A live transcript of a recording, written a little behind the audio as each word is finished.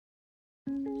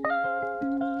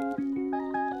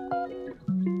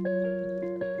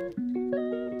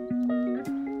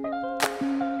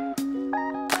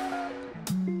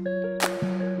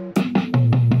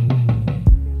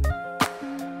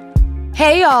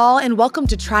Hey, y'all, and welcome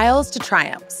to Trials to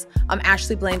Triumphs. I'm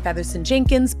Ashley Blaine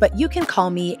Featherson-Jenkins, but you can call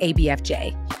me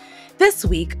ABFJ. This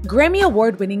week, Grammy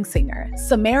Award-winning singer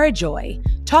Samara Joy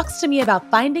talks to me about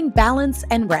finding balance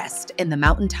and rest in the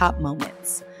mountaintop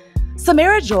moments.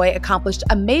 Samara Joy accomplished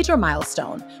a major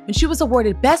milestone when she was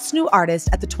awarded Best New Artist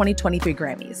at the 2023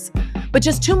 Grammys. But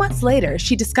just 2 months later,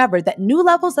 she discovered that new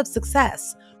levels of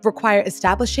success require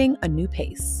establishing a new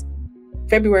pace.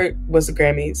 February was the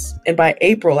Grammys. And by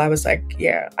April, I was like,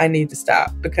 yeah, I need to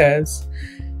stop because,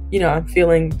 I'm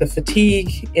feeling the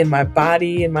fatigue in my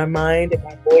body, in my mind, in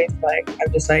my voice.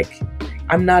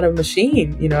 I'm not a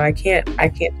machine. I can't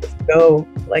just go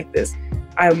like this.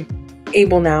 I'm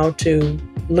able now to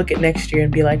look at next year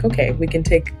and be like, okay, we can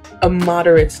take a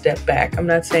moderate step back. I'm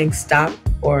not saying stop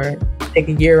or take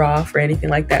a year off or anything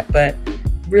like that, but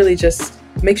really just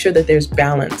make sure that there's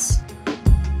balance.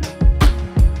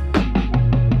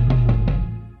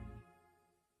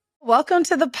 Welcome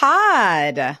to the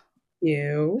pod.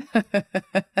 You.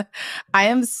 I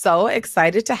am so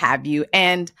excited to have you.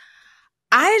 And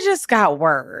I just got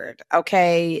word,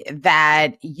 okay,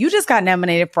 that you just got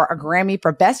nominated for a Grammy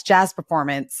for Best Jazz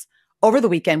Performance over the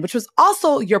weekend, which was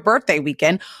also your birthday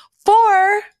weekend,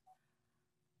 for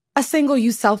a single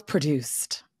you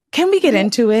self-produced. Can we get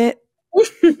into it?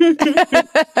 It's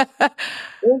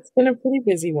been a pretty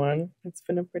busy one.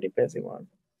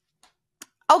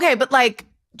 Okay, but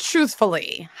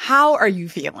truthfully, how are you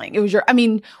feeling?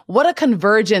 What a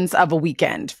convergence of a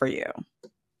weekend for you.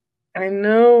 I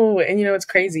know. And it's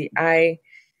crazy. I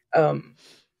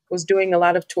was doing a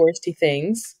lot of touristy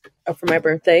things for my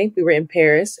birthday. We were in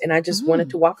Paris and I just wanted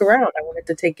to walk around. I wanted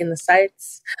to take in the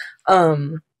sights.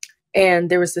 And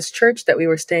there was this church that we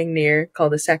were staying near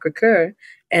called the Sacré-Cœur.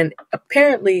 And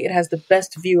apparently it has the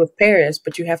best view of Paris,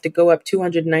 but you have to go up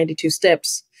 292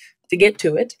 steps to get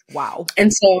to it. Wow.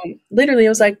 And so literally I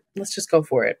was like, let's just go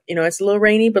for it. It's a little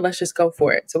rainy, but let's just go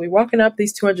for it. So we're walking up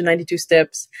these 292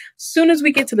 steps. As soon as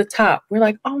we get to the top, we're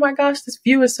like, oh my gosh, this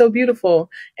view is so beautiful.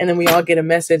 And then we all get a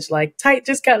message like, Tite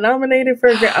just got nominated for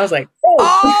a Grammy. I was like,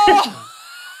 oh.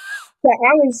 So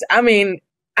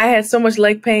I had so much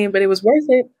leg pain, but it was worth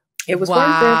it. It was worth it.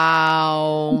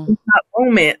 Wow.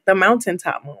 The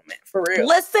mountaintop moment, for real.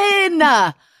 Listen,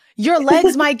 your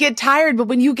legs might get tired, but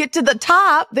when you get to the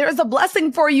top, there's a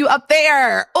blessing for you up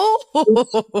there. Oh,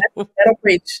 that'll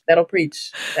preach. That will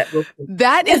preach.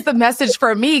 That is the message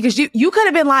for me, because you could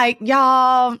have been like,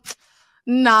 y'all,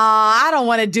 nah, I don't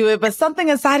want to do it. But something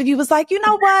inside of you was like, you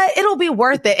know what? It'll be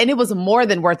worth it. And it was more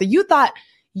than worth it. You thought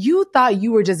you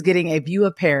were just getting a view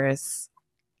of Paris.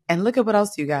 And look at what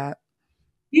else you got.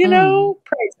 Praise him.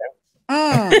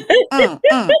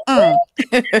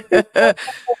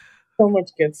 So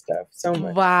much good stuff. So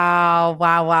much. Wow.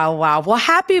 Well,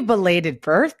 happy belated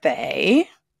birthday.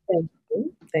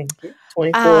 Thank you.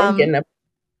 24, getting up.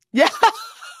 Yeah. I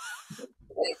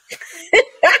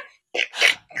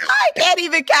can't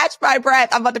even catch my breath.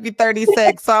 I'm about to be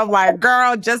 36. So I'm like,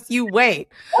 girl, just you wait.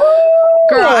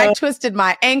 Girl, I twisted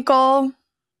my ankle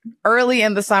early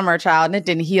in the summer, child, and it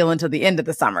didn't heal until the end of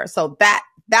the summer. So that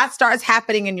starts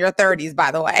happening in your 30s,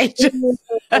 by the way. Just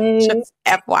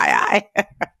FYI.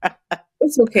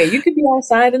 It's okay. You could be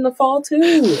outside in the fall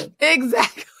too.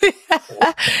 Exactly.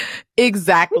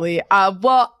 Exactly.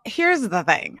 Well, here's the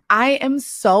thing. I am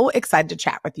so excited to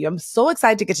chat with you. I'm so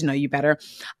excited to get to know you better.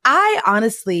 I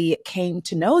honestly came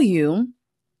to know you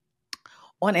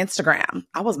on Instagram.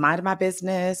 I was minding my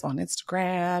business on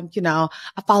Instagram. I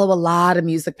follow a lot of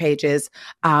music pages.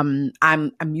 I'm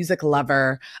a music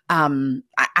lover.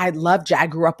 I love jazz. I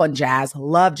grew up on jazz,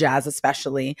 love jazz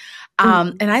especially.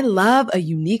 And I love a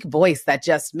unique voice that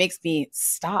just makes me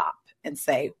stop and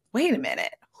say, wait a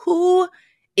minute, who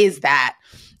is that?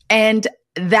 And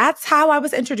that's how I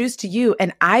was introduced to you.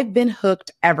 And I've been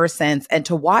hooked ever since. And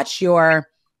to watch your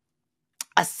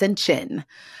ascension,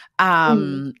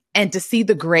 and to see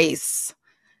the grace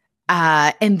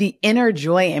and the inner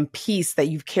joy and peace that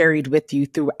you've carried with you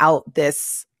throughout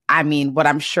this, what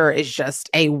I'm sure is just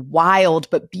a wild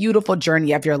but beautiful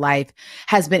journey of your life,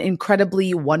 has been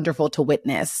incredibly wonderful to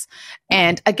witness.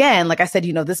 And again, like I said,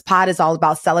 this pod is all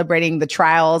about celebrating the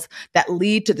trials that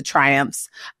lead to the triumphs.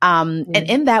 And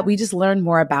in that, we just learn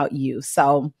more about you.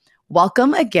 So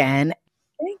welcome again.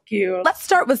 Thank you. Let's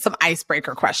start with some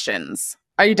icebreaker questions.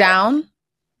 Are you down?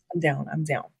 I'm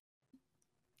down.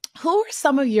 Who are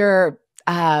some of your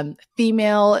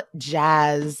female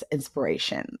jazz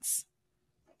inspirations?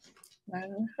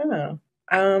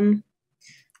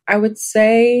 I would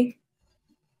say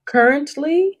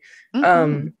currently,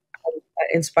 I'm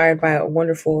inspired by a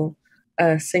wonderful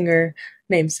singer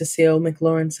named Cecile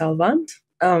McLaurin Salvant.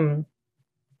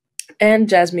 and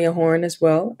Jasmine Horn as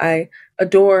well. I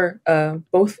adore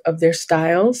both of their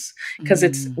styles because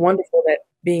it's Mm. wonderful that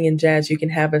being in jazz you can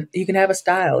have a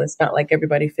style. It's not like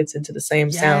everybody fits into the same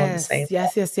sound, the same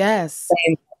Yes, yes, yes, yes.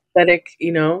 same aesthetic,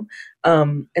 you know.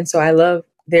 And so I love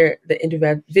the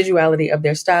individuality of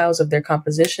their styles, of their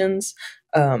compositions,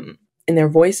 in their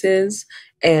voices.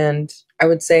 And I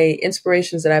would say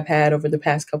inspirations that I've had over the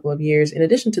past couple of years, in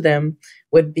addition to them,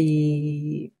 would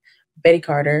be Betty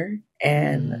Carter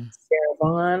and Mm. Sarah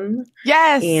Vaughan and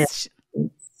Yes.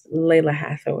 Layla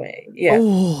Hathaway. Yeah.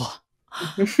 Oh,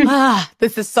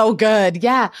 this is so good.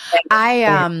 Yeah.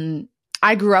 I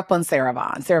grew up on Sarah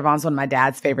Vaughan. Sarah Vaughan's one of my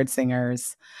dad's favorite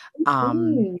singers.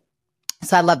 Mm.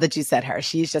 So I love that you said her.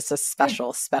 She's just a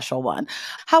special, special one.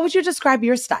 How would you describe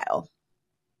your style?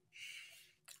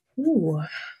 Ooh,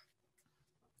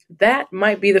 that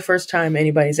might be the first time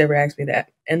anybody's ever asked me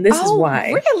that. And this is Oh,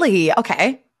 why. really?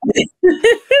 Okay.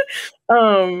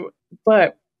 um,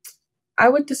 but I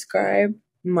would describe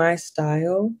my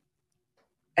style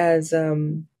as I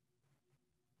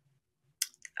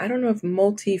don't know if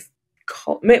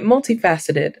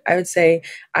multifaceted. I would say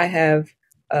I have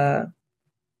uh,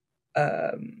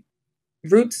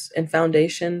 roots and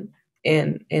foundation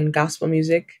in gospel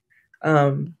music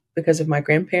because of my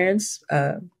grandparents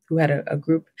who had a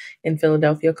group in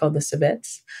Philadelphia called the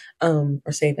Savettes or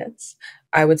Savettes.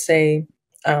 I would say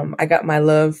I got my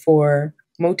love for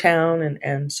Motown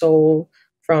and soul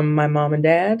from my mom and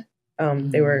dad.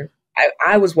 They were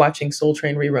I was watching Soul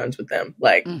Train reruns with them.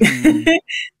 Like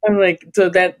I'm like, so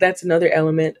that's another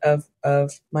element of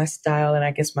my style and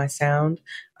I guess my sound.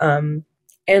 And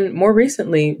more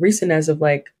recent as of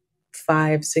like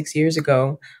 5-6 years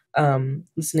ago,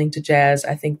 listening to jazz,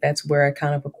 I think that's where I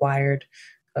kind of acquired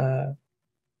the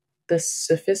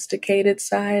sophisticated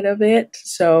side of it.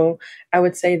 So I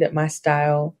would say that my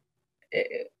style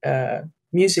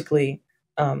musically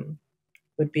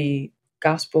would be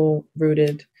gospel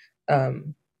rooted,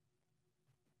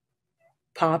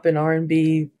 pop and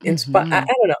R&B inspired. I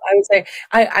don't know. I would say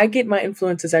I get my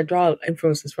influences. I draw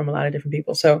influences from a lot of different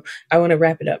people. So I want to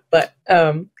wrap it up, but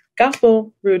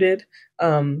gospel rooted,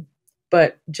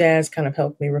 but jazz kind of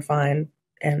helped me refine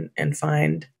and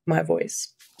find my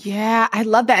voice. Yeah, I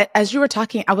love that. As you were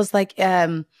talking, I was like,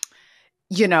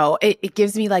 you know, it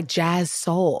gives me like jazz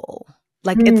soul.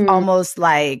 Like it's almost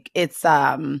like it's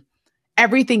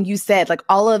everything you said, like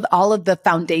all of the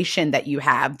foundation that you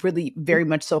have really very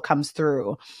much so comes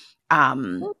through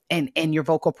in your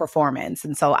vocal performance.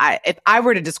 And so if I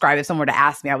were to describe it, if someone were to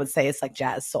ask me, I would say it's like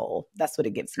jazz soul. That's what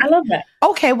it gives me. I love that.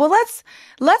 Okay, well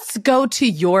let's go to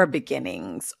your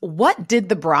beginnings. What did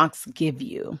the Bronx give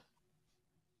you?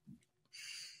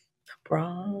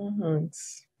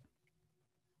 Bronx.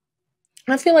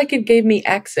 I feel like it gave me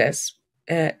access,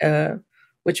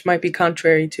 which might be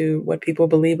contrary to what people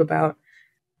believe about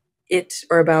it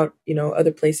or about, you know,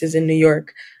 other places in New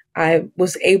York. I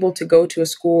was able to go to a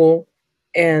school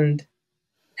and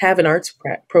have an arts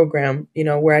program, you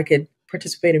know, where I could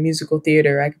participate in musical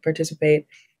theater. I could participate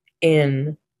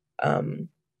in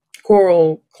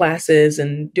choral classes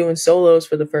and doing solos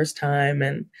for the first time.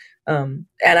 And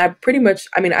I pretty much,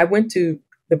 I mean, I went to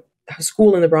the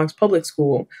school in the Bronx, public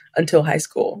school, until high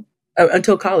school,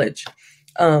 until college.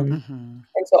 And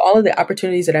so all of the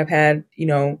opportunities that I've had, you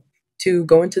know, to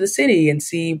go into the city and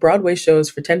see Broadway shows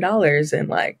for $10 and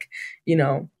like, you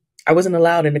know, I wasn't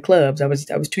allowed in the clubs. I was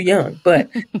too young, but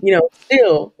you know,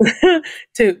 still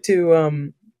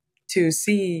to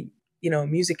see, you know,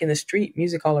 music in the street,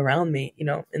 music all around me, you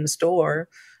know, in the store,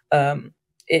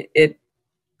 it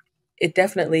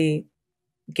definitely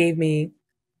gave me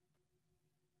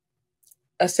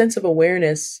a sense of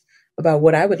awareness about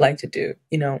what I would like to do,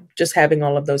 you know, just having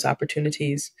all of those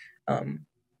opportunities,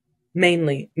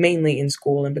 mainly in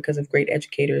school and because of great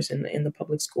educators in the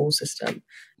public school system.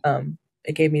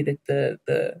 It gave me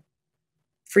the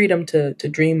freedom to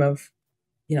dream of,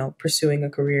 you know, pursuing a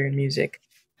career in music.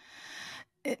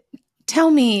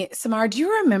 Tell me, Samara, do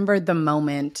you remember the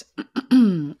moment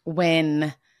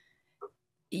when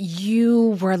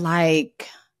you were like,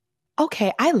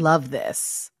 okay, I love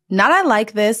this. Not I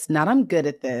like this, not I'm good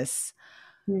at this,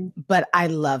 but I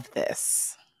love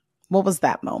this. What was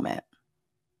that moment?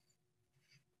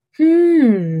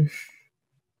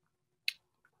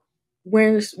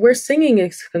 Where singing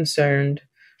is concerned,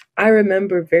 I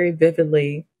remember very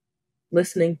vividly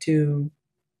listening to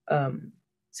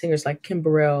singers like Kim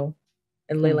Burrell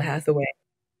and Layla Hathaway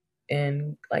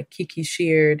and like Kiki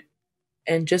Sheard,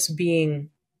 and just being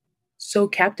so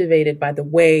captivated by the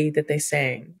way that they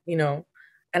sang, you know.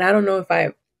 And I don't know if I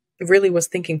really was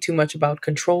thinking too much about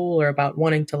control or about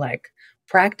wanting to like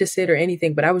practice it or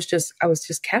anything, but I was just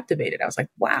captivated. I was like,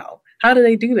 wow, how do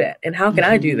they do that? And how can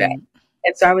I do that?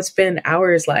 And so I would spend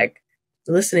hours like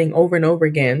listening over and over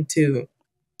again to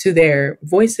their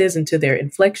voices and to their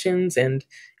inflections and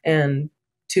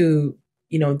to,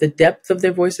 you know, the depth of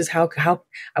their voices, how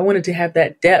I wanted to have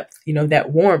that depth, you know,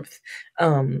 that warmth.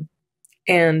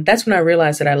 And that's when I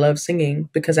realized that I love singing,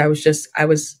 because I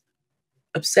was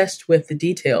obsessed with the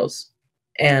details.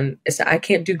 And I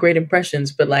can't do great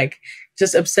impressions, but like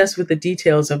just obsessed with the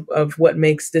details of what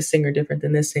makes this singer different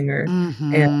than this singer,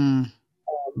 and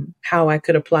how I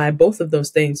could apply both of those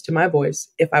things to my voice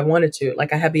if I wanted to.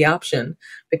 Like I have the option,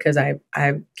 because I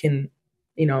can,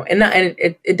 you know, and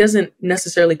it doesn't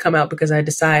necessarily come out because I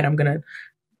decide I'm going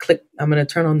to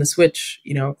turn on the switch,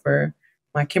 you know, for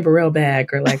my Kimberell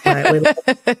bag or like my little,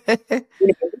 you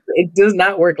know, it does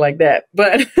not work like that.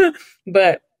 But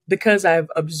because I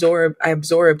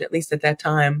absorbed, at least at that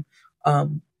time,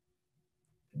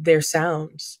 their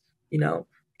sounds, you know,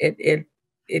 it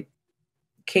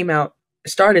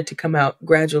started to come out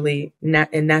gradually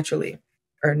and naturally,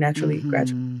 gradually.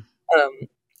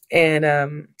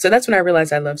 So that's when I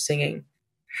realized I love singing.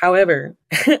 However,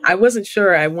 I wasn't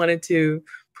sure I wanted to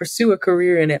pursue a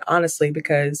career in it, honestly,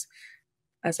 because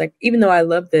I was like, even though I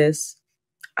love this,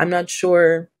 I'm not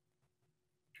sure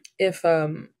if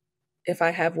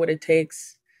I have what it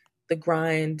takes, the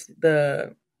grind,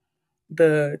 the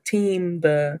team,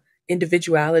 the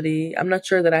individuality. I'm not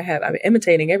sure that I have. I'm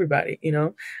imitating everybody, you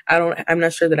know. I'm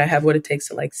not sure that I have what it takes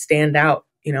to like stand out,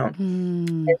 you know.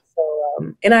 And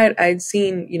so, and I'd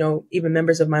seen, you know, even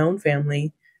members of my own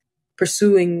family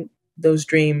pursuing those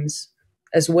dreams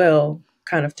as well,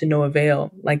 kind of to no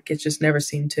avail. Like it just never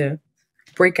seemed to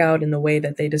break out in the way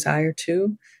that they desire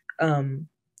to. And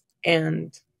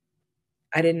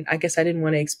I guess I didn't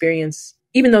want to experience,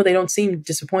 even though they don't seem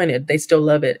disappointed, they still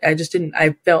love it. I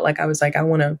felt like I was like, I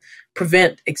want to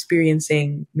prevent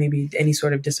experiencing maybe any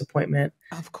sort of disappointment.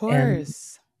 Of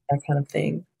course. That kind of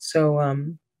thing. So,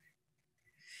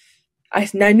 I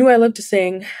knew I loved to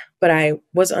sing, but I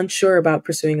was unsure about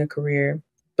pursuing a career.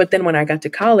 But then when I got to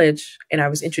college and I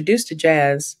was introduced to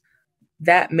jazz,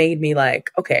 that made me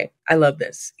like, okay, I love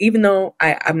this. Even though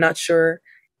I'm not sure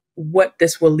what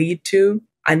this will lead to,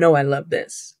 I know I love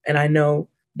this. And I know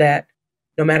that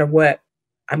no matter what,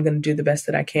 I'm going to do the best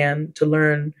that I can to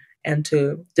learn and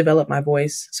to develop my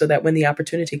voice so that when the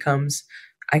opportunity comes,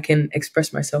 I can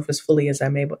express myself as fully as I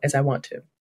want to.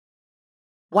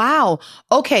 Wow.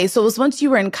 Okay. So it was once you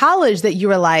were in college that you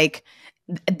were like,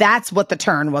 that's what the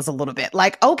turn was a little bit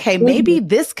like, okay, maybe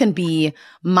this can be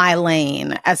my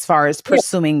lane as far as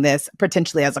pursuing this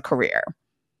potentially as a career.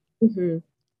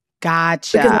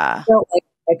 Gotcha. Because I felt like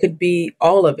I could be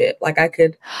all of it. Like I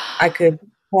could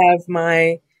have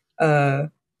my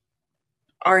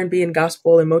R&B and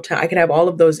gospel and Motown. I could have all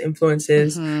of those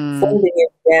influences folding in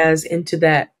jazz into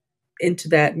that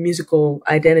musical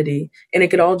identity, and it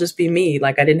could all just be me.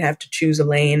 Like I didn't have to choose a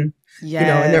lane, you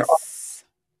know. And they're all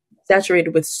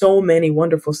saturated with so many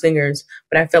wonderful singers,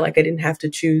 but I felt like I didn't have to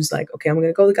choose. Like, okay, I'm going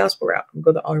to go the gospel route. I'm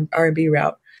going to go the R&B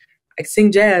route. I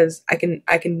sing jazz.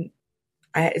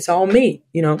 It's all me,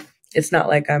 you know. It's not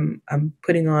like I'm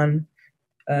putting on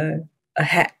a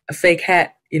fake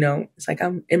hat, you know. It's like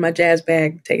I'm in my jazz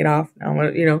bag, take it off. I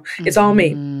want, you know, it's all me.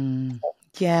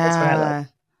 Yeah. That's what I love.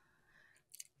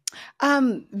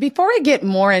 Before we get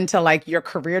more into like your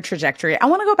career trajectory, I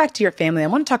want to go back to your family. I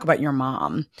want to talk about your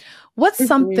mom. What's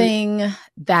something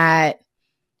that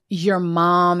your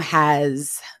mom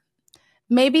has,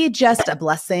 maybe just a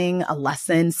blessing, a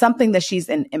lesson, something that she's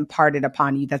imparted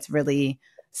upon you that's really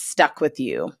stuck with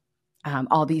you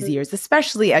all these years,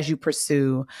 especially as you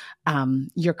pursue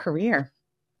your career?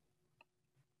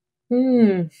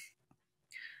 I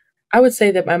would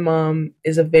say that my mom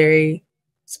is a very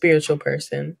spiritual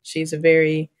person. She's a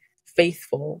very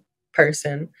faithful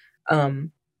person.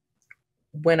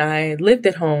 When I lived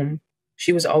at home,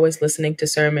 she was always listening to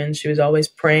sermons. She was always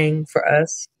praying for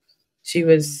us.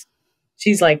 She's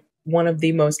like one of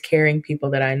the most caring people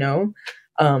that I know.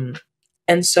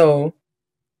 And so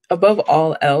above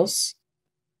all else,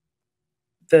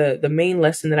 the main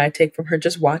lesson that I take from her,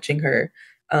 just watching her,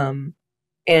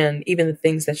 and even the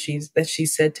things that she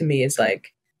said to me is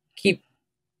like, keep,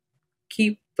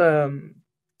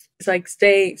 it's like,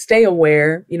 stay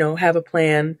aware, you know, have a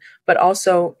plan, but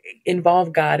also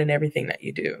involve God in everything that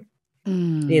you do.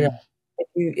 You know,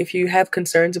 if you have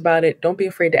concerns about it, don't be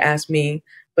afraid to ask me,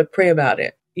 but pray about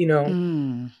it. You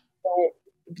know,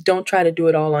 don't try to do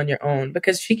it all on your own,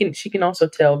 because she can also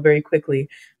tell very quickly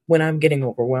when I'm getting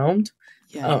overwhelmed.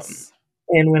 Yes.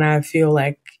 And when I feel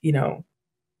like, you know,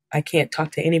 I can't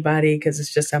talk to anybody because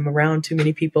it's just I'm around too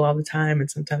many people all the time,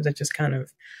 and sometimes I just kind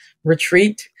of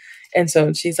retreat. And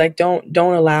so she's like, don't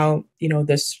allow,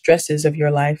 the stresses of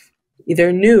your life.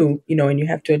 They're new, and you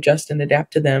have to adjust and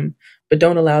adapt to them, but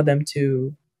don't allow them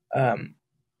to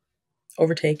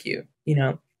overtake you.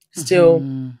 Still,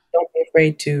 don't be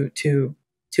afraid to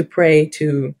pray,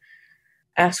 to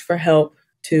ask for help,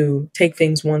 to take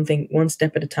things one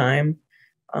step at a time,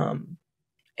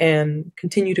 and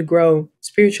continue to grow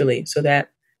spiritually, so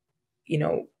that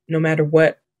no matter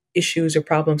what issues or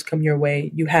problems come your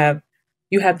way, you have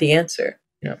the answer.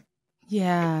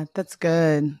 Yeah, that's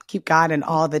good. Keep God in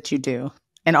all that you do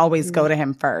and always go to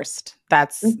him first.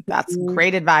 That's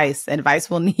great advice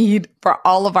we'll need for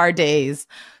all of our days.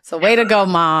 So way to go,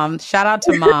 Mom. Shout out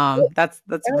to Mom. That's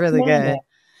really good.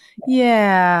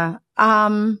 Yeah.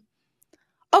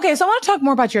 Okay, so I want to talk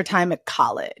more about your time at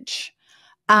college.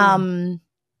 How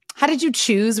did you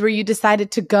choose where you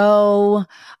decided to go?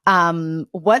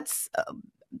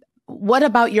 What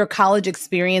about your college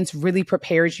experience really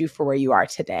prepares you for where you are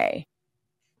today?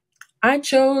 I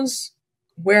chose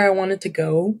where I wanted to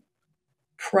go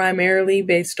primarily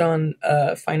based on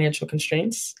financial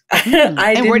constraints.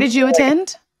 And where did you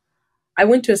attend? I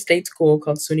went to a state school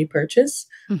called SUNY Purchase.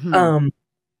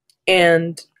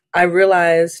 And I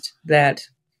realized that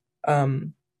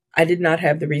I did not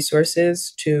have the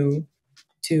resources to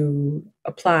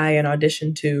apply and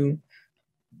audition to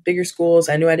bigger schools.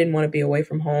 I knew I didn't want to be away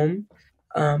from home.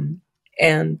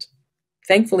 And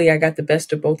thankfully, I got the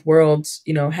best of both worlds,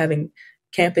 having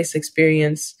campus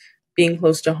experience, being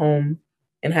close to home,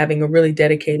 and having a really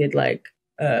dedicated,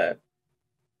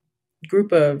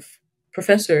 group of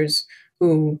professors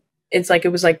who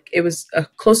it was a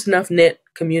close enough knit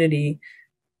community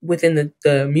within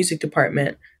the music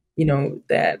department,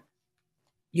 that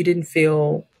you didn't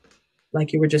feel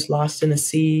like you were just lost in a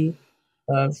sea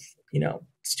of,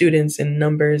 students and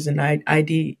numbers and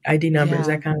ID numbers,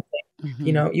 that kind of thing.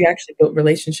 You actually built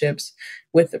relationships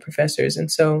with the professors.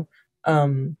 And so,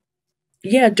 during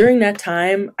that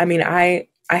time, I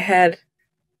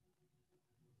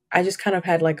just kind of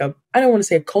had I don't want to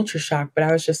say a culture shock, but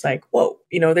I was just like, whoa,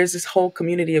 there's this whole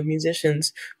community of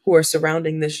musicians who are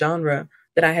surrounding this genre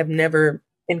that I have never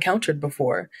encountered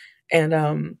before.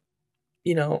 And,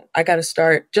 I got to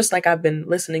start, just like I've been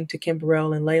listening to Kim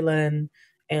Burrell and Layla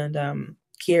and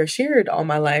Kiera Sheard all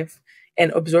my life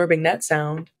and absorbing that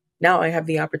sound. Now I have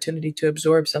the opportunity to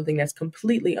absorb something that's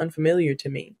completely unfamiliar to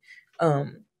me,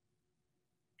 and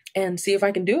see if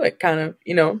I can do it. Kind of,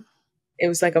 it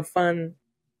was like a fun.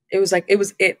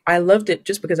 I loved it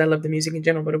just because I love the music in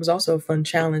general, but it was also a fun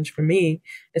challenge for me.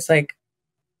 It's like,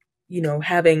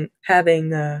 having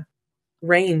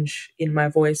range in my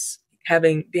voice,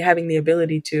 having the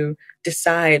ability to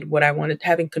decide what I wanted,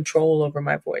 having control over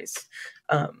my voice.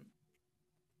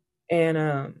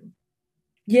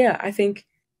 I think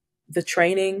the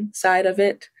training side of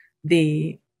it,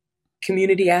 the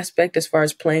community aspect as far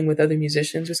as playing with other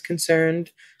musicians was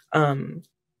concerned,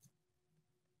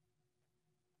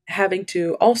 having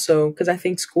to also, because I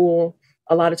think school,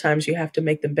 a lot of times you have to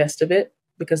make the best of it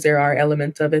because there are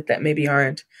elements of it that maybe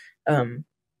aren't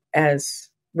as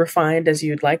refined as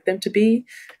you'd like them to be.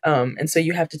 And so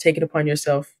you have to take it upon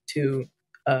yourself to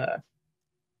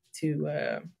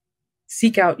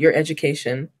seek out your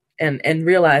education and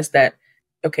realize that,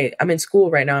 okay, I'm in school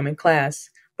right now, I'm in class,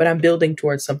 but I'm building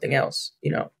towards something else.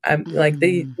 I'm like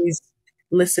these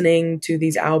listening to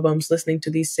these albums, listening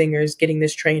to these singers, getting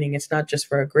this training. It's not just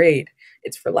for a grade,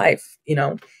 it's for life,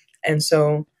 And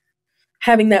so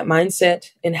having that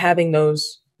mindset and having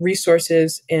those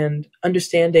resources and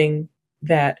understanding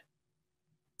that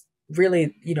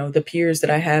really, the peers that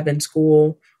I have in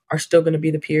school are still going to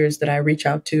be the peers that I reach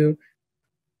out to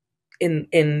in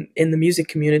the music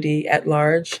community at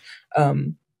large.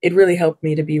 It really helped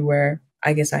me to be where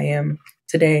I guess I am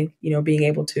today, being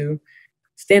able to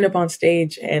stand up on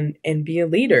stage and be a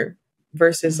leader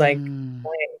versus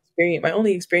my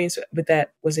only experience with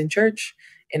that was in church.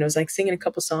 And it was like singing a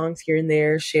couple songs here and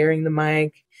there, sharing the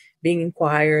mic, being in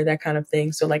choir, that kind of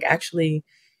thing. So actually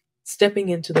stepping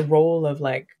into the role of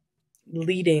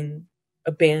leading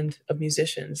a band of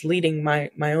musicians, leading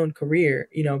my own career,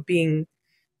 being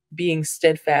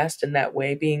steadfast in that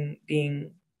way,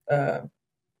 being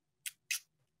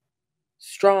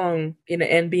strong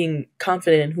and being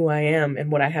confident in who I am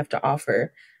and what I have to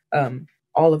offer.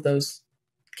 All of those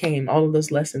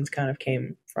lessons kind of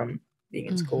came from being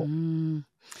in school.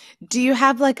 Do you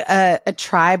have a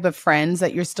tribe of friends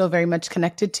that you're still very much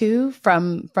connected to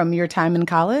from your time in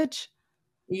college?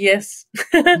 Yes.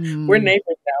 We're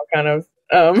neighbors now, kind of.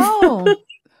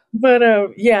 But I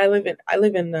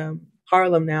live in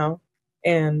Harlem now,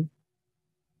 and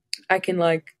I can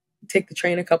like take the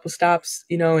train a couple stops,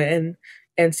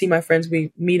 and see my friends.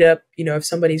 We meet up, if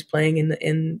somebody's playing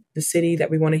in the city that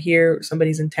we want to hear,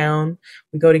 somebody's in town,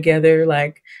 we go together.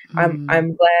 Like I'm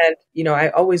glad, I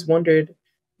always wondered,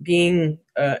 being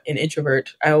an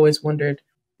introvert, I always wondered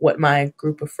what my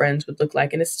group of friends would look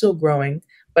like, and it's still growing,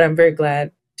 but I'm very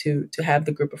glad to have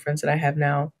the group of friends that I have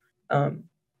now, and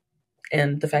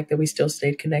the fact that we still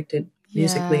stayed connected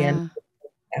musically and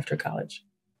after college.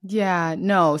 Yeah,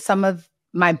 no, some of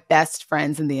my best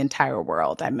friends in the entire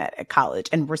world I met at college,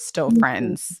 and we're still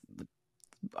friends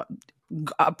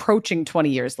approaching 20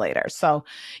 years later. So,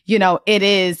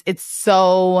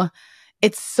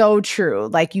 it's so true.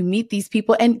 Like, you meet these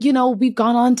people and, we've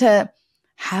gone on to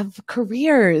have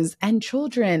careers and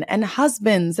children and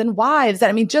husbands and wives.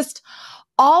 I mean, just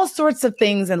all sorts of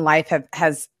things in life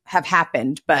have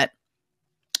happened, but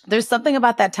there's something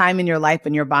about that time in your life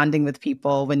when you're bonding with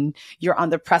people, when you're on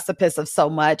the precipice of so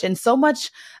much, and so much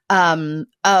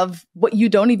of what you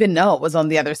don't even know was on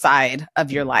the other side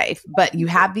of your life. But you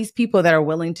have these people that are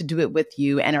willing to do it with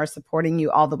you and are supporting you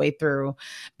all the way through,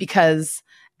 because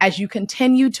as you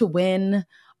continue to win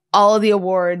all of the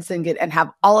awards and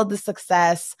have all of the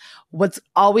success, what's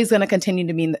always going to continue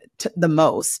to mean the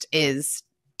most is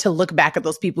to look back at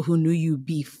those people who knew you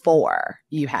before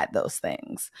you had those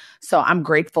things. So I'm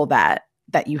grateful that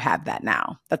you have that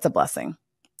now. That's a blessing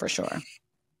for sure.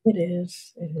 It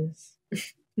is. It is.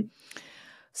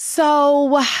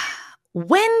 So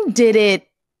when did it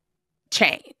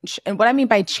change? And what I mean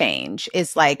by change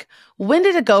is, like, when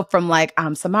did it go from like,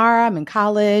 I'm Samara, I'm in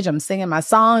college, I'm singing my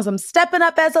songs, I'm stepping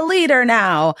up as a leader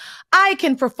now, I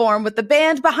can perform with the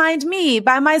band behind me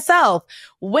by myself.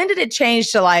 When did it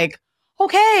change to like,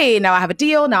 okay, now I have a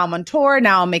deal, now I'm on tour,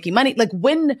 now I'm making money? Like,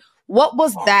 what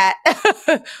was that?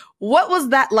 What was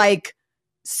that like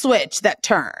switch, that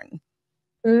turn?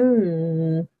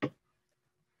 There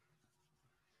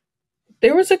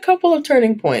was a couple of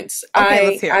turning points. Okay,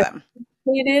 let's hear them.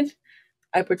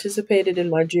 I participated in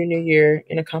my junior year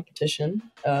in a competition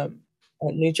at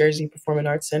New Jersey Performing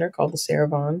Arts Center called the Sarah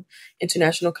Vaughan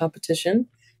International Competition.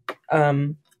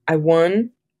 I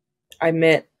won. I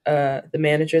met the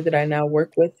manager that I now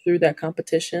work with through that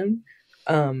competition.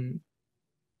 Then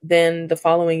the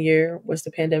following year was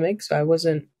the pandemic, so I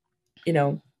wasn't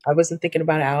thinking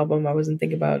about an album. I wasn't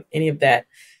thinking about any of that.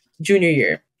 Junior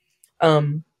year.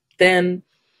 Then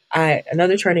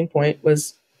another turning point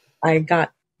was I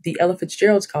got the Ella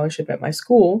Fitzgerald Scholarship at my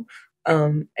school.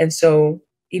 And so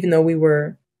even though we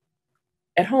were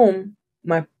at home,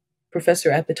 my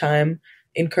professor at the time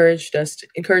encouraged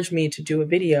me to do a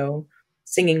video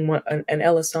singing an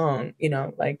Ella song,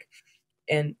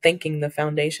 and thanking the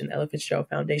foundation, Ella Fitzgerald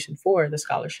Foundation, for the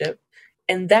scholarship.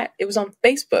 And that it was on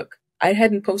Facebook. I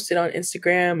hadn't posted on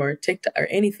Instagram or TikTok or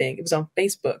anything. It was on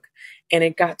Facebook, and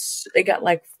it got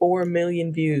like 4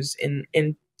 million views in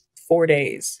 4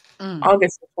 days.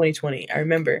 August of 2020, I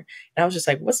remember, and I was just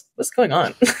like, "What's going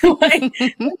on?"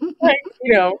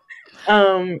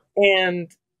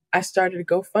 And I started a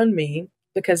GoFundMe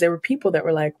because there were people that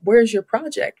were like, "Where's your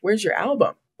project? Where's your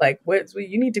album? Like,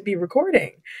 you need to be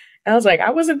recording." And I was like,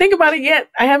 "I wasn't thinking about it yet.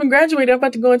 I haven't graduated. I'm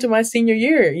about to go into my senior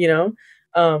year,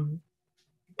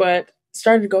 But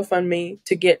started to GoFundMe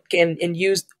to get and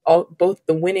used both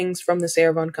the winnings from the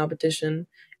Sarah Vaughan competition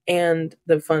and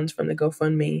the funds from the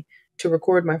GoFundMe to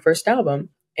record my first album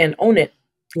and own it,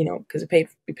 because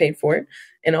we paid for it,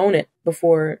 and own it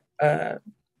before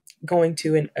going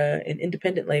to an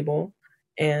independent label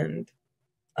and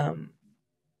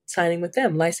signing with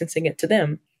them, licensing it to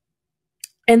them.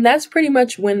 And that's pretty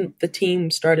much when the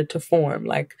team started to form.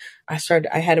 Like I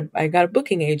got a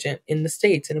booking agent in the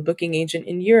States and a booking agent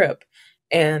in Europe.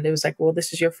 And it was like, well,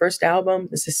 this is your first album.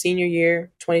 This is senior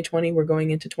year, 2020. We're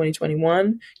going into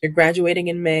 2021. You're graduating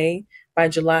in May. By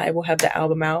July, we'll have the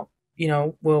album out.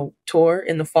 We'll tour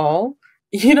in the fall.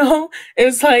 It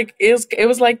was like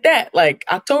that. Like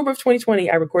October of 2020,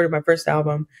 I recorded my first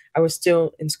album. I was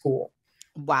still in school.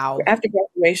 Wow. After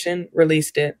graduation,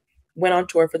 released it. Went on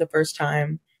tour for the first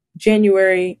time.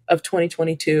 January of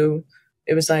 2022,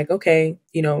 it was like, okay,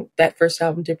 that first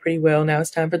album did pretty well. Now it's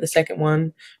time for the second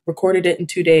one. Recorded it in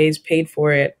 2 days, paid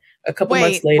for it. A couple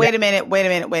months later. Wait a minute.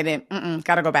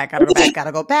 Gotta go back. Did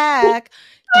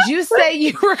you say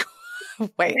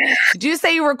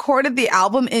you recorded the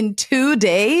album in 2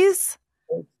 days?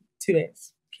 2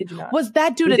 days. Kid you not. Was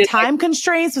that due to time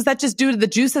constraints? Was that just due to the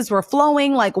juices were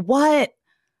flowing? Like what?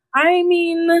 I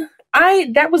mean,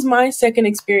 that was my second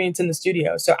experience in the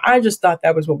studio. So I just thought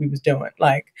that was what we was doing.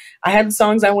 Like I had the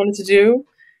songs I wanted to do.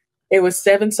 It was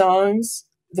 7 songs.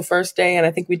 the first day, and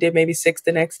I think we did maybe 6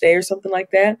 the next day or something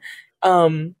like that.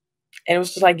 And it was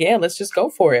just like, yeah, let's just go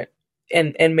for it.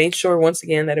 And made sure once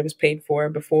again that it was paid for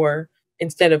before,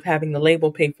 instead of having the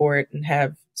label pay for it and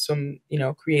have some,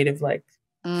 creative like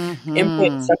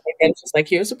input and stuff like that. It's just like,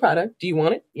 here's the product. Do you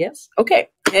want it? Yes. Okay.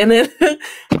 And then,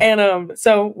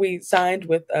 so we signed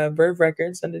with Verve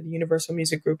Records under the Universal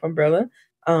Music Group umbrella,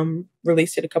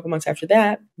 released it a couple months after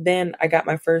that. Then I got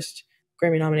my first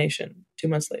Grammy nomination 2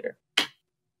 months later.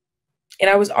 And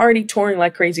I was already touring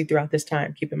like crazy throughout this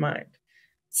time, keep in mind.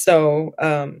 So,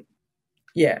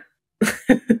 yeah.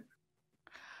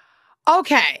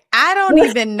 Okay. I don't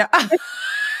even know.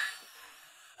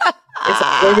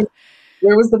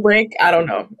 Where was the break? I don't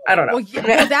know. Well,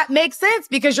 well, that makes sense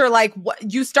because you're like,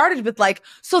 you started with like,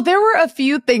 so there were a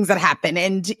few things that happened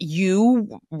and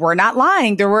you were not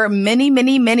lying. There were many,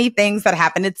 many, many things that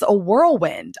happened. It's a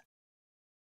whirlwind.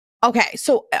 Okay.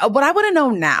 So what I want to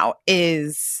know now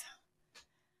is,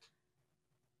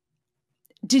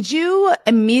 did you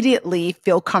immediately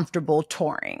feel comfortable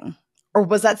touring? Or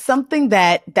was that something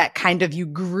that kind of you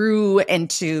grew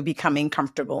into becoming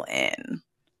comfortable in?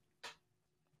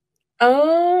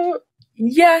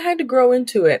 Yeah, I had to grow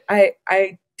into it. I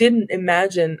couldn't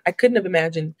have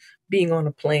imagined being on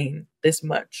a plane this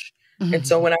much. Mm-hmm. And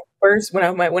so when I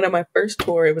went on my first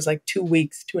tour, it was like 2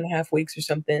 weeks, 2.5 weeks or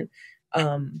something.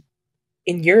 In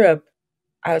Europe,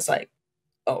 I was like,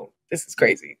 oh, this is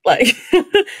crazy. Like,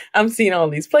 I'm seeing all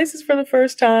these places for the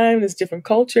first time. There's different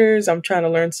cultures. I'm trying to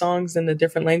learn songs in the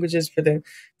different languages for the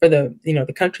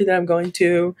the country that I'm going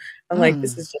to. I'm like,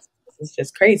 this is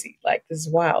just crazy. Like, this is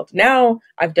wild. Now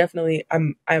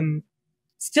I'm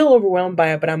still overwhelmed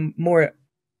by it, but I'm more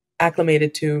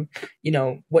acclimated to,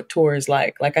 what tour is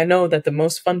like. Like, I know that the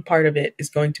most fun part of it is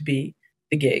going to be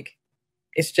the gig.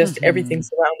 It's just everything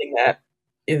surrounding that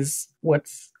is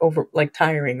what's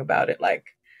tiring about it.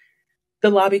 Like the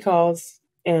lobby calls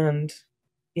and,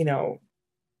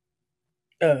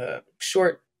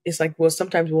 short. It's like, well,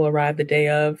 sometimes we'll arrive the day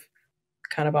of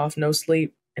kind of off, no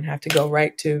sleep, and have to go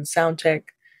right to sound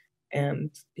check. And,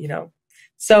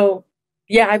 so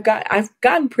yeah, I've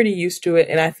gotten pretty used to it.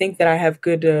 And I think that I have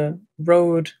good,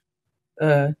 road,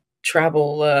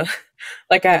 travel.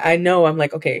 Like I know I'm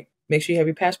like, okay, make sure you have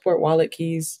your passport, wallet,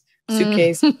 keys,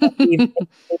 suitcase.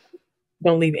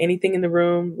 Don't leave anything in the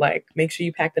room. Like, make sure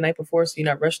you pack the night before so you're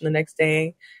not rushing the next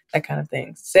day, that kind of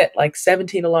thing. Set like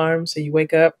 17 alarms so you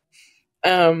wake up.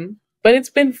 But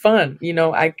it's been fun.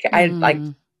 I like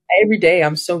every day.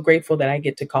 I'm so grateful that I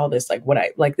get to call this like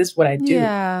this is what I do.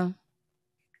 Yeah.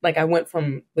 Like, I went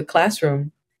from the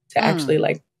classroom to actually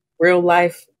like real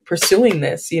life pursuing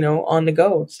this, on the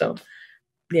go. So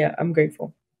yeah, I'm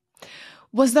grateful.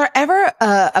 Was there ever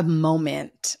a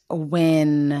moment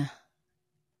when,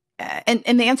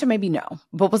 and the answer may be no,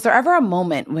 but was there ever a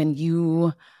moment when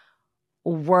you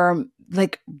were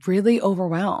like really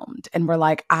overwhelmed and were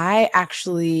like, I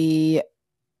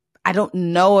don't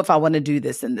know if I want to do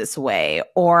this in this way,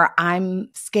 or I'm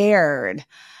scared.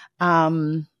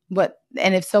 And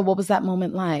if so, what was that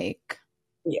moment like?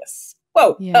 Yes.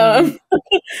 Whoa. Yeah.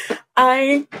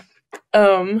 I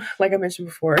like I mentioned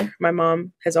before, my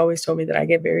mom has always told me that I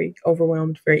get very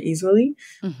overwhelmed very easily.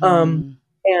 And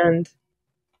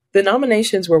the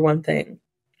nominations were one thing.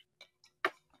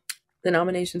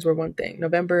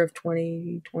 November of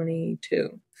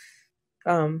 2022.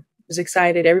 Was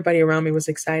excited. Everybody around me was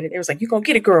excited. It was like, "You gonna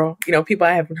get it, girl." People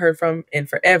I haven't heard from in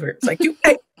forever. It's like, you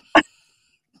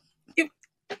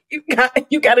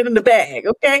got it in the bag,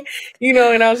 okay?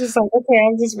 And I was just like, okay,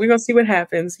 we're gonna see what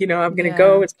happens. I'm gonna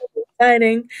go. It's gonna be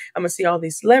exciting. I'm gonna see all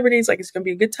these celebrities. Like, it's gonna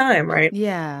be a good time, right?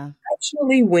 Yeah.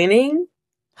 Actually winning.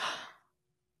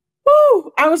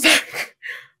 Woo! I was like,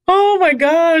 oh my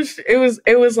gosh. It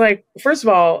was like, first of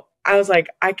all, I was like,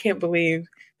 I can't believe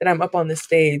that I'm up on this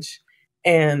stage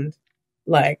and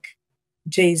like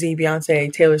Jay-Z,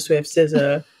 Beyonce, Taylor Swift,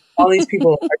 SZA, all these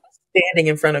people are standing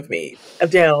in front of me.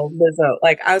 Adele, Lizzo.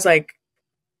 Like, I was like,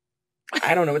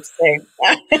 I don't know what to say.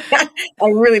 I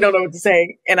really don't know what to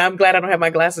say. And I'm glad I don't have my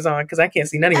glasses on because I can't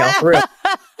see none of y'all for real.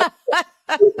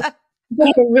 I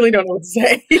really don't know what to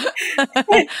say.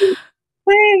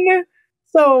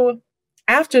 So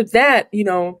after that,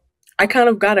 I kind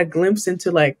of got a glimpse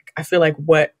into like, I feel like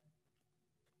what's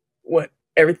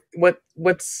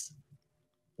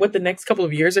what the next couple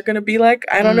of years are going to be like.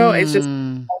 I don't know. It's just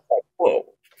like, whoa,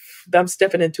 I'm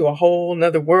stepping into a whole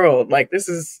nother world. Like, this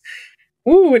is,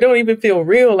 it don't even feel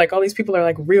real. Like, all these people are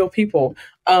like real people.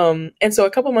 And so a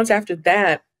couple months after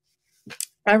that,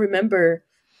 I remember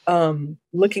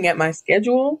looking at my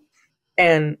schedule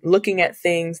and looking at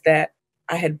things that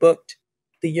I had booked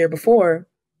the year before,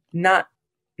 not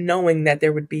knowing that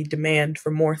there would be demand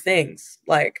for more things.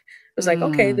 Like it was like,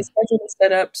 okay, the Mm. schedule is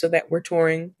set up so that we're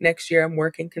touring next year. I'm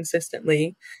working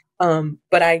consistently.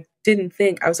 But I didn't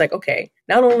think, I was like, okay,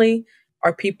 not only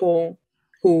are people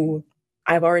who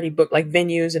I've already booked, like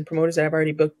venues and promoters that I've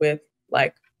already booked with,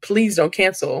 like, please don't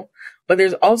cancel. But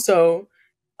there's also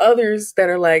others that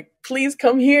are like, please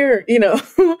come here, and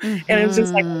it was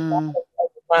just like Mm-hmm.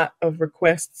 a lot of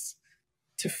requests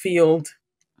to field.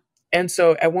 And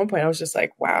so at one point I was just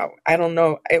like, wow, I don't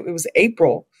know. It was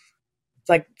April. It's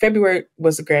like February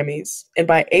was the Grammys. And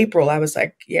by April I was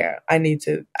like, yeah, I need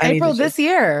to April just this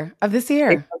year of this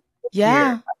year. April this year.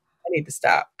 Yeah. I need to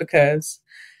stop because,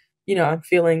 I'm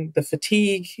feeling the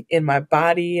fatigue in my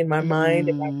body, in my mind,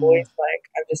 in my Mm. voice. Like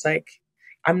I'm just like,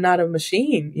 I'm not a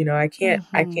machine. I can't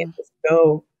Mm-hmm. just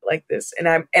go like this. And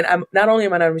I'm not only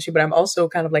am I not a machine, but I'm also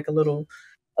kind of like a little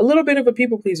bit of a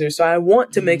people pleaser. So I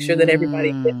want to make sure that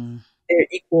everybody gets Mm. their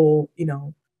equal,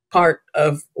 part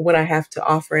of what I have to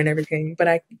offer and everything, but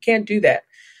I can't do that.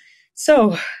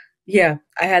 So, yeah,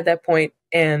 I had that point,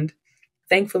 and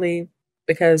thankfully,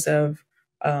 because of,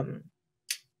 um,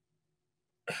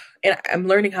 and I'm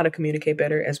learning how to communicate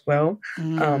better as well.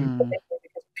 But Mm. thankfully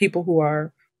because people who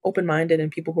are open minded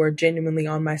and people who are genuinely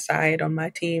on my side, on my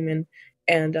team,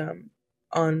 and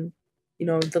on,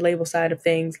 the label side of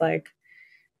things, like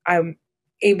I'm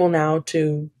able now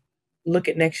to look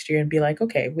at next year and be like,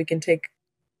 okay, we can take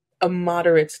a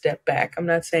moderate step back. I'm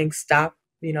not saying stop,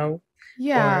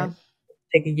 Yeah. or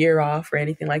take a year off or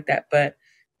anything like that, but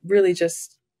really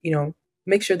just,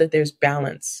 make sure that there's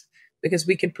balance because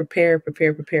we can prepare,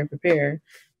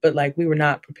 but like we were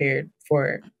not prepared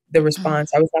for the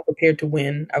response. I was not prepared to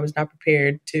win. I was not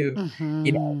prepared to, Mm-hmm.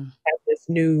 have this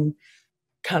new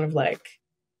kind of like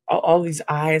all these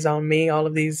eyes on me, all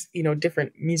of these,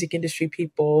 different music industry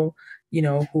people,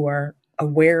 who are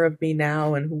aware of me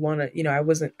now and who want to, I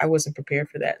wasn't prepared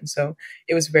for that. And so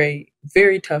it was very,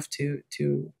 very tough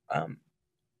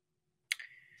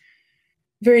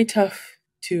very tough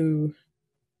to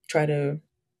try to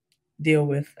deal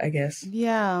with, I guess.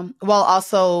 Yeah. While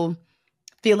also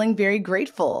feeling very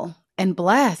grateful and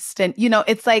blessed. And,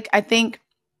 it's like, I think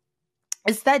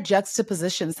it's that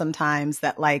juxtaposition sometimes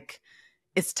that, like,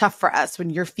 it's tough for us when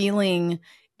you're feeling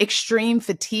extreme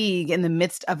fatigue in the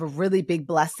midst of a really big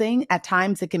blessing. At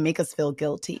times, it can make us feel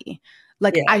guilty.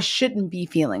 Like, I Yeah. shouldn't be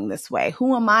feeling this way.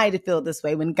 Who am I to feel this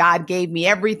way when God gave me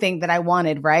everything that I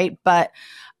wanted, right? But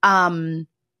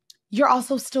you're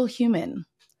also still human.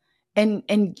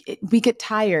 And we get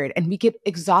tired and we get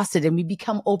exhausted and we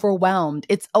become overwhelmed.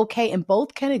 It's okay. And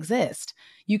both can exist.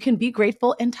 You can be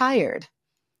grateful and tired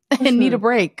and need a Mhm.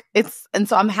 break. And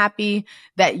so I'm happy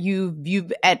that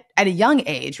you've at a young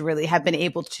age really have been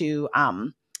able to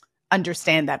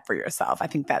understand that for yourself. I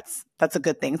think that's a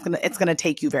good thing. It's gonna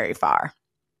take you very far.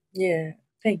 Yeah.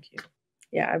 Thank you.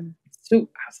 Yeah. I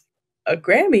was a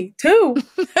Grammy too.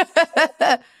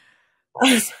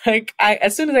 I was like,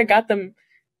 as soon as I got them,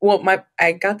 well,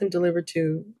 I got them delivered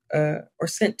to, or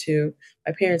sent to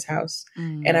my parents' house,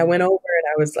 and I Mm. went over and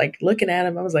I was like looking at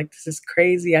them. I was like, this is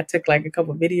crazy. I took like a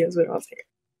couple videos with. I was like,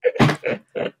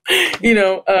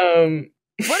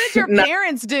 What did your not,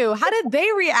 parents do? How did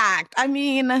they react? I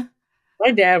mean,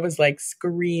 my dad was like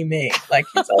screaming, like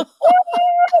he's like,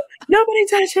 "Ah, nobody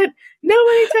touch it,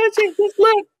 nobody touch it.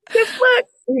 Just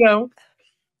look.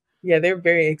 Yeah, they're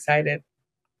very excited,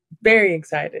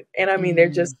 and I mean, they're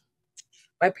mm, just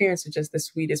my parents are just the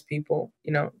sweetest people.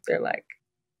 They're like,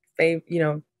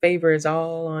 favor is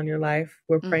all on your life.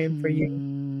 We're praying for you.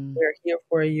 mhm. We're here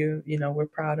for you. We're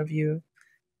proud of you.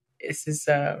 It's just,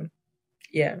 yeah,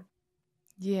 yeah.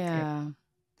 Yeah.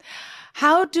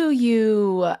 How do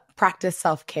you practice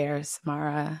self-care,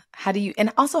 Samara? How do you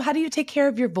take care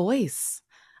of your voice?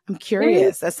 I'm Mhm.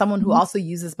 curious, as someone who also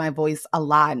uses my voice a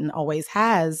lot and always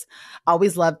has,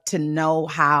 always love to know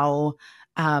how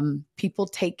people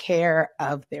take care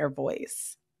of their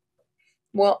voice.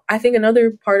 Well, I think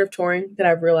another part of touring that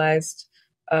I've realized,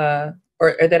 uh,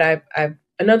 or that I've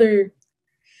another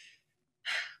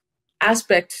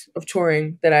aspect of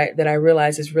touring that I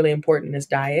realize is really important is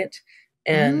diet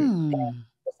and Mm.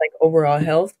 just like overall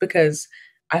health because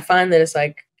I find that it's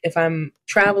like if I'm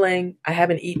traveling, I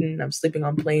haven't eaten, I'm sleeping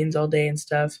on planes all day and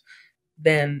stuff,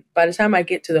 then by the time I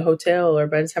get to the hotel or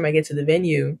by the time I get to the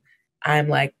venue, I'm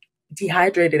like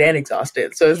dehydrated and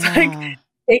exhausted. So it's like Yeah.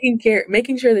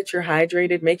 making sure that you're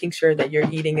hydrated, making sure that you're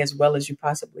eating as well as you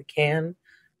possibly can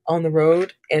on the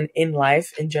road and in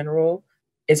life in general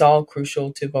is all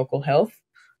crucial to vocal health.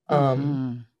 Um,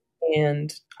 Hmm.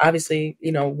 and obviously,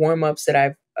 warm ups that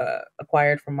I've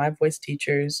acquired from my voice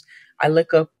teachers. I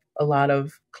look up a lot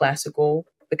of classical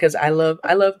because I love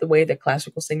the way that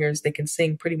classical singers, they can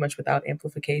sing pretty much without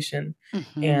amplification,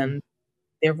 and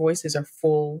their voices are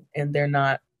full, and it's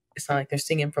not like they're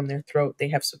singing from their throat. They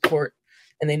have support,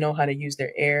 and they know how to use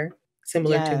their air,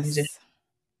 similar to musicians.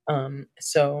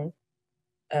 So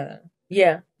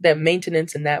yeah, that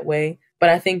maintenance in that way. But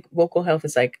I think vocal health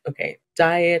is like, okay,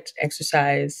 diet,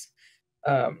 exercise,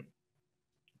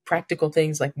 practical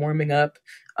things like warming up,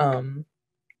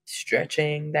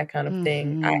 stretching, that kind of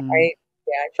thing. I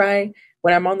try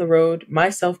when I'm on the road. My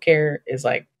self-care is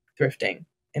like thrifting,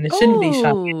 and it shouldn't be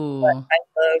shopping, but I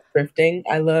love thrifting.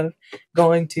 I love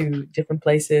going to different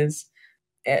places,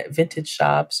 at vintage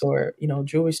shops, or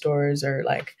jewelry stores, or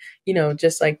like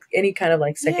just like any kind of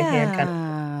like secondhand kind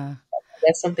of.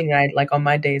 That's something I like on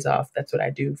my days off. That's what I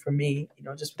do for me,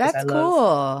 just because I love.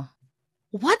 Cool.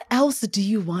 What else do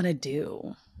you want to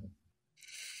do?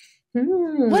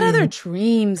 What other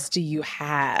dreams do you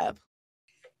have?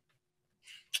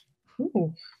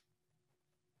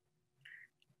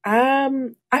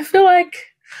 I feel like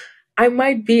I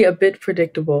might be a bit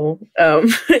predictable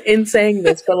in saying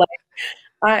this, but like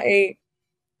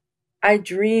I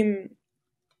dream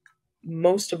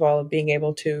most of all of being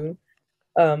able to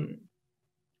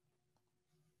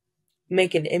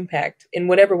make an impact in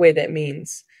whatever way that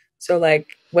means. So like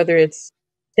whether it's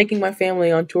taking my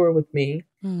family on tour with me,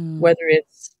 whether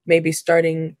it's maybe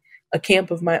starting a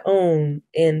camp of my own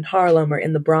in Harlem or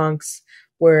in the Bronx,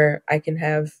 where I can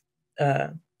have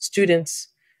students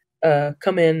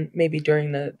come in maybe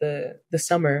during the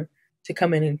summer to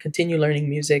come in and continue learning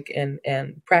music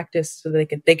and practice so they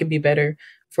can be better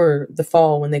for the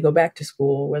fall when they go back to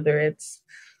school, whether it's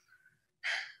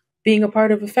being a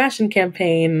part of a fashion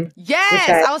campaign.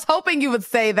 Yes, I was hoping you would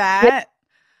say that.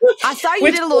 I saw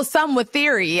you did a little something with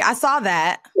Theory. I saw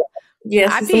that. Yes,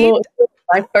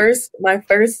 my first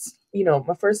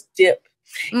dip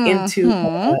into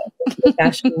the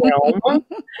fashion realm.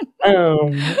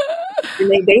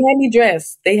 They had me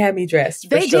dressed. They had me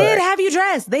dressed. They did have you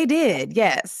dressed. They did.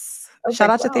 Yes. Shout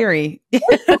out to Theory.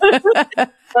 But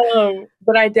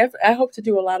I hope to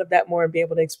do a lot of that more and be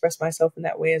able to express myself in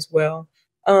that way as well.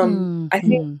 I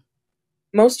think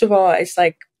most of all, it's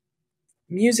like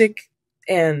music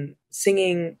and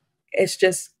singing. It's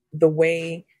just the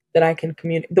way that I can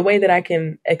communicate, the way that I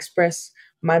can express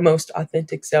my most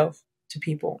authentic self to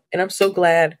people. And I'm so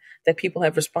glad that people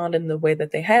have responded in the way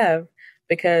that they have,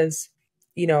 because,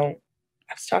 I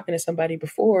was talking to somebody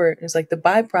before, and it's like the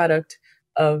byproduct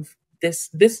of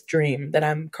this dream that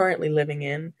I'm currently living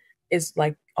in is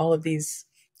like all of these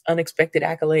unexpected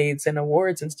accolades and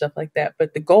awards and stuff like that.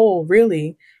 But the goal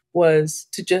really was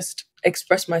to just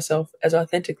express myself as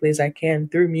authentically as I can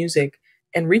through music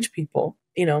and reach people,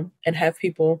 and have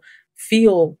people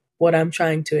feel what I'm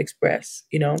trying to express,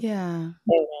 Yeah.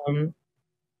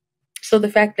 So the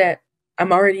fact that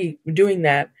I'm already doing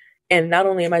that, and not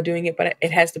only am I doing it, but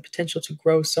it has the potential to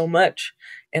grow so much,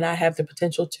 and I have the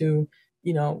potential to,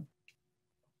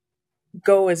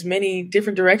 go as many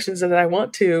different directions as I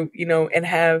want to, and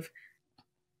have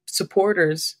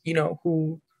supporters,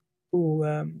 who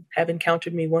have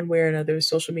encountered me one way or another,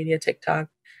 social media, TikTok,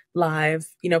 live.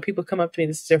 People come up to me.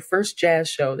 This is their first jazz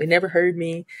show. They never heard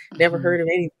me, never heard of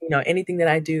anything that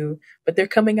I do, but they're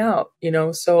coming out.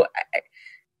 So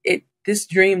this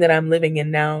dream that I'm living in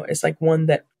now is like one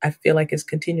that I feel like is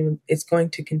continuing. It's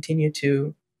going to continue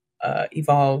to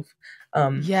evolve.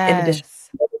 In addition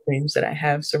to other dreams that I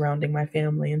have surrounding my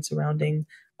family and surrounding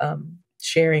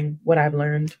sharing what I've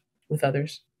learned with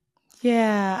others.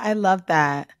 Yeah, I love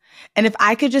that. And if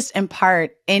I could just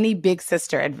impart any big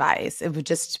sister advice, it would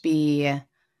just be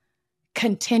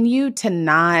continue to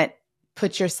not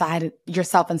put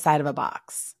yourself inside of a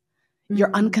box.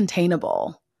 You're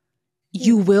uncontainable.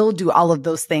 You will do all of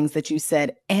those things that you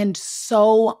said and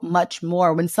so much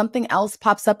more. When something else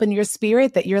pops up in your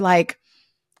spirit that you're like,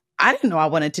 I didn't know I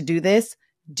wanted to do this,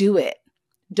 do it.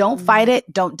 Don't fight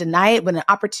it. Don't deny it. When an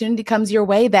opportunity comes your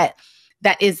way that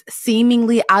is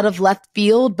seemingly out of left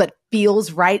field, but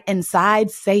feels right inside,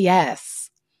 say yes,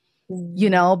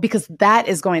 because that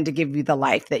is going to give you the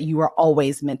life that you are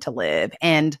always meant to live.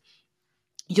 And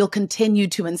you'll continue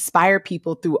to inspire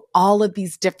people through all of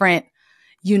these different,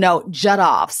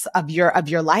 jut-offs of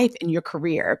your life and your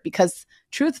career, because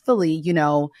truthfully,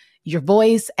 your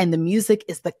voice and the music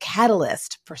is the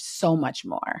catalyst for so much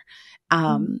more.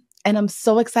 And I'm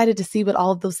so excited to see what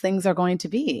all of those things are going to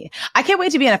be. I can't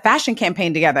wait to be in a fashion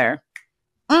campaign together.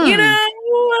 Come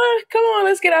on,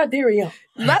 let's get our theory on.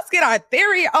 Let's get our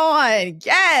theory on.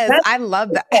 Yes, I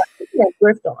love that. Let's get our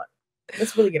thrift on.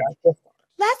 Let's really get our thrift on.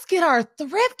 Let's get our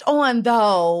thrift on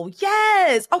though.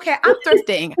 Yes. Okay, I'm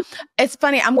thrifting. It's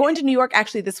funny. I'm going to New York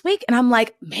actually this week, and I'm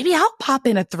like, maybe I'll pop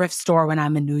in a thrift store when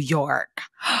I'm in New York.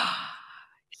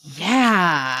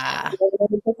 Yeah. You never know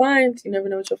what you'll find. You never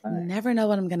know what you'll find. Never know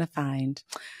what I'm going to find.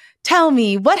 Tell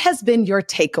me, what has been your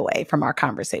takeaway from our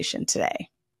conversation today?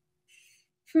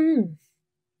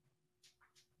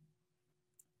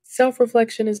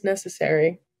 Self-reflection is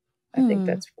necessary. I think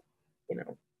that's,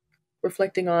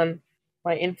 reflecting on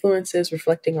my influences,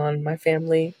 reflecting on my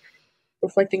family,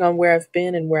 reflecting on where I've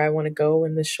been and where I want to go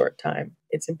in this short time.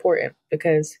 It's important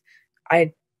because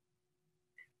I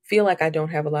feel like I don't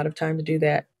have a lot of time to do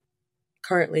that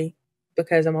currently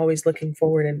because I'm always looking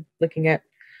forward and looking at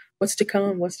what's to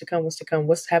come,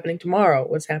 what's happening tomorrow,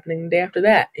 what's happening the day after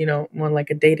that, on like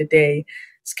a day-to-day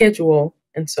schedule.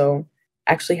 And so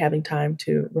actually having time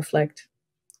to reflect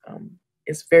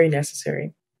is very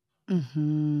necessary.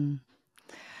 Mm-hmm.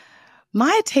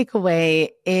 My takeaway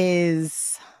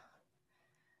is,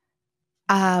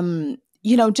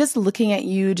 just looking at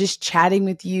you, just chatting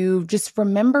with you, just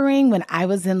remembering when I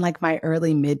was in like my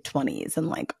early mid-20s and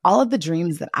like all of the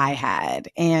dreams that I had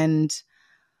and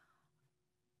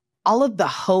all of the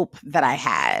hope that I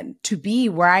had to be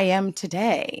where I am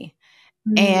today.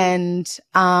 And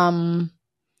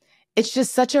it's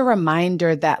just such a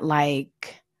reminder that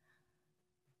like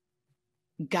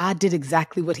God did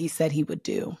exactly what he said he would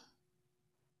do.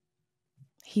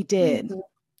 He did. Mm-hmm.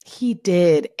 He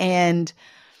did. And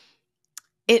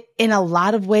it, in a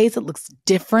lot of ways, it looks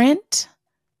different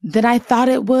than I thought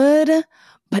it would,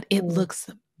 but it looks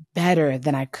better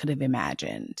than I could have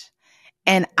imagined.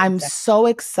 And I'm so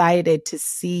excited to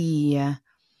see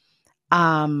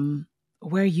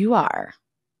where you are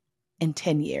in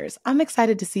 10 years. I'm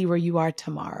excited to see where you are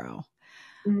tomorrow.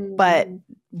 But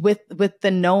with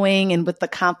the knowing and with the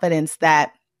confidence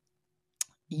that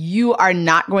you are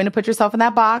not going to put yourself in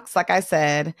that box, like I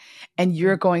said, and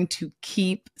you're going to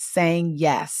keep saying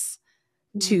yes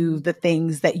to the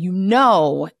things that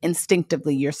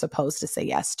instinctively you're supposed to say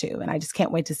yes to. And I just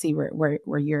can't wait to see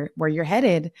where you're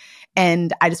headed.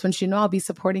 And I just want you to know I'll be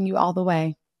supporting you all the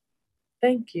way.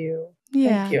 Thank you.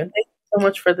 Yeah. Thank you. And thank you so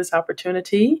much for this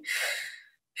opportunity.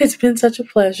 It's been such a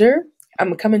pleasure.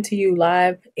 I'm coming to you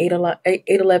live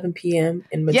 8:11 p.m.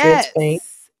 in Madrid, Spain.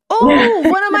 Oh,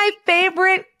 one of my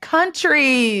favorite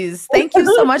countries. Thank you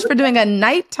so much for doing a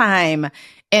nighttime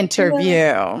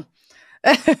interview.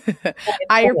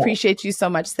 I appreciate you so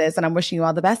much, sis, and I'm wishing you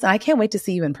all the best. And I can't wait to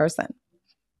see you in person.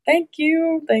 Thank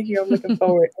you. Thank you. I'm looking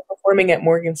forward to performing at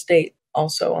Morgan State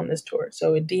also on this tour.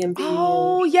 So in DMV.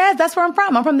 Oh, yeah, that's where I'm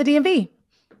from. I'm from the DMV.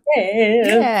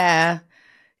 Yeah.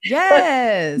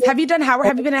 Yes. Have you done Howard?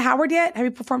 Have you been at Howard yet? Have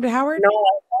you performed at Howard? No,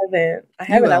 I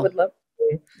haven't. I would love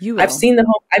to. You will. I've seen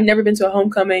I've never been to a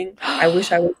homecoming. I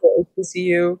wish I went to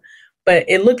HBCU, but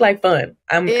it looked like fun.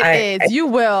 You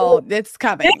will. It's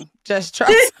coming. Just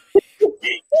trust. You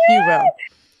will.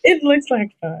 It looks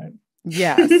like fun.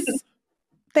 Yes.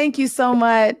 Thank you so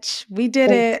much. We did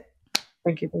it.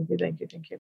 Thank you.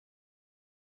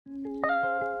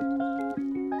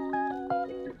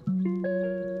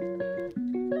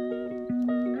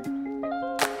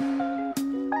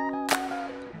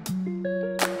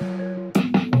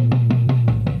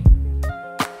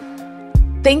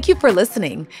 Thank you for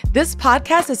listening. This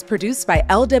podcast is produced by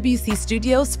LWC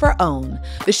Studios for OWN.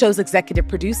 The show's executive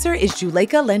producer is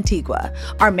Juleka Lantigua.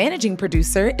 Our managing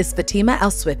producer is Fatima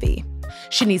El-Swifi.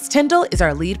 Shanice Tyndall is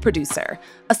our lead producer.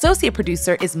 Associate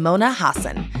producer is Mona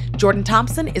Hassan. Jordan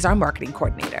Thompson is our marketing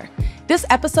coordinator. This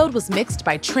episode was mixed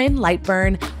by Trin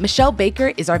Lightburn. Michelle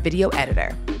Baker is our video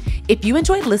editor. If you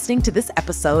enjoyed listening to this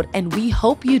episode, and we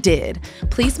hope you did,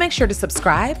 please make sure to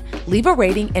subscribe, leave a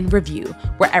rating, and review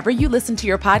wherever you listen to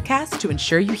your podcast to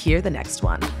ensure you hear the next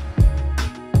one.